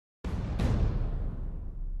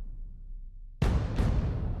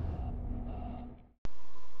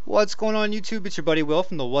What's going on YouTube? It's your buddy Will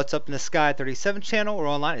from the What's Up in the Sky 37 channel. We're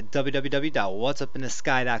online at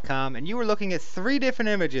www.what'supinthesky.com, and you were looking at 3 different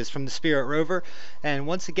images from the Spirit Rover. And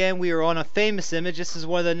once again, we are on a famous image. This is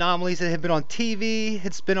one of the anomalies that have been on TV.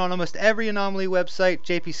 It's been on almost every anomaly website.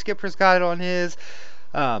 JP Skipper's got it on his.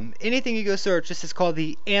 Anything you go search, this is called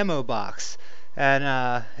the ammo box.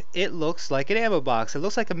 And it looks like an ammo box. It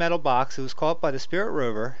looks like a metal box. It was caught by the Spirit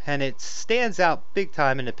Rover, and it stands out big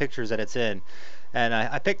time in the pictures that it's in. And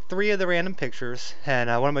I picked 3 of the random pictures, and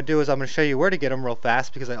what I'm going to do is I'm going to show you where to get them real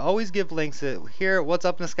fast, because I always give links. Here at What's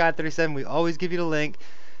Up in the Sky 37, we always give you the link.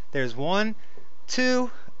 There's 1,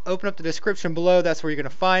 2, open up the description below. That's where you're going to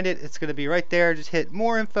find it. It's going to be right there. Just hit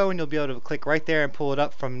more info, and you'll be able to click right there and pull it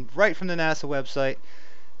up right from the NASA website.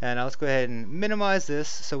 And let's go ahead and minimize this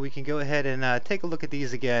so we can go ahead and take a look at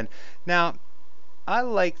these again. Now, I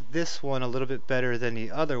like this one a little bit better than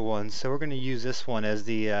the other one, so we're going to use this one as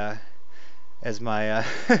the as my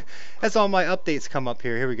as all my updates come up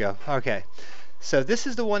here. Here we go. Okay, so this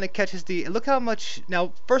is the one that catches the look how much.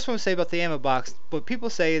 Now, first one to say about the ammo box, what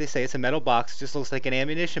people say, they say it's a metal box. It just looks like an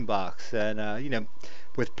ammunition box, and you know,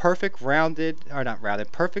 with perfect rounded, or not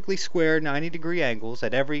rounded, perfectly square 90-degree angles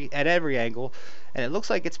at every angle, and it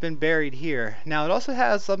looks like it's been buried here. Now, it also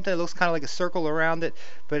has something that looks kind of like a circle around it,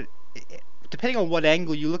 but depending on what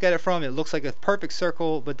angle you look at it from, it looks like a perfect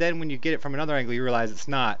circle, but then when you get it from another angle, you realize it's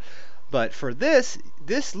not. But for this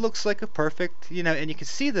looks like a perfect, you know, and you can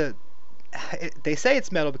see they say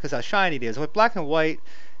it's metal because how shiny it is. With black and white,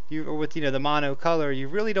 or with, you know, the mono color, you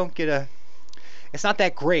really don't get it's not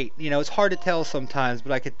that great. You know, it's hard to tell sometimes,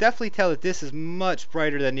 but I could definitely tell that this is much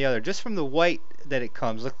brighter than the other, just from the white that it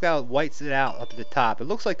comes. Look how it whites it out up at the top. It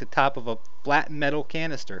looks like the top of a flat metal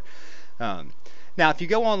canister. Now, if you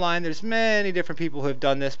go online, there's many different people who have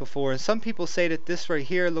done this before, and some people say that this right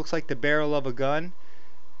here looks like the barrel of a gun.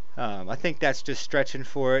 I think that's just stretching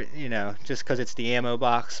for it, you know, just because it's the ammo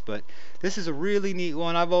box. But this is a really neat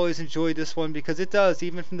one. I've always enjoyed this one because it does,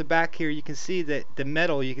 even from the back here, you can see that the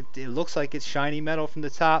metal, it looks like it's shiny metal from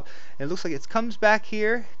the top. It looks like it comes back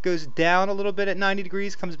here, goes down a little bit at 90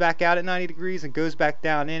 degrees, comes back out at 90 degrees, and goes back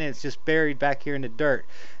down in, and it's just buried back here in the dirt.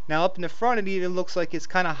 Now, up in the front, it even looks like it's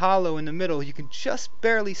kind of hollow in the middle. You can just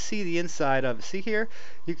barely see the inside of it. See here?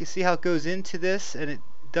 You can see how it goes into this, and it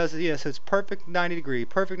does it, yeah, so it's perfect 90 degree,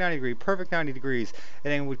 perfect 90 degree, perfect 90 degrees,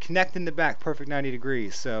 and then would connect in the back, perfect 90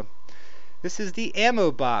 degrees. So this is the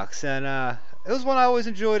ammo box, and it was one I always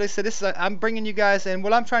enjoyed. I said, I'm bringing you guys, and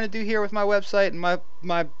what I'm trying to do here with my website and my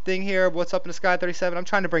thing here, What's Up in the Sky 37, I'm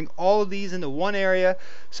trying to bring all of these into one area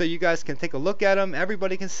so you guys can take a look at them.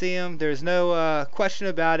 Everybody can see them. There's no question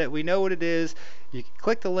about it. We know what it is. You can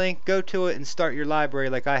click the link, go to it, and start your library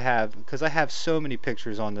like I have, because I have so many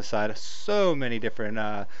pictures on the side, so many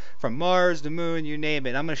different, from Mars, the moon, you name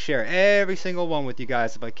it. I'm going to share every single one with you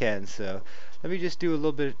guys if I can. So let me just do a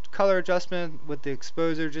little bit of color adjustment with the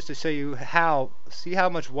exposure just to show you see how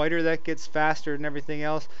much whiter that gets faster and everything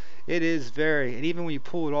else. It is very, and even when you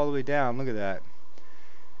pull it all the way down, look at that.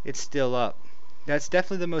 It's still up. That's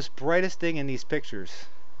definitely the most brightest thing in these pictures.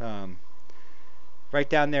 Right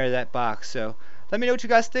down there, that box. So let me know what you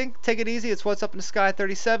guys think. Take it easy. It's What's Up in the Sky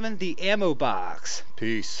 37, the ammo box.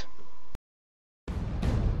 Peace.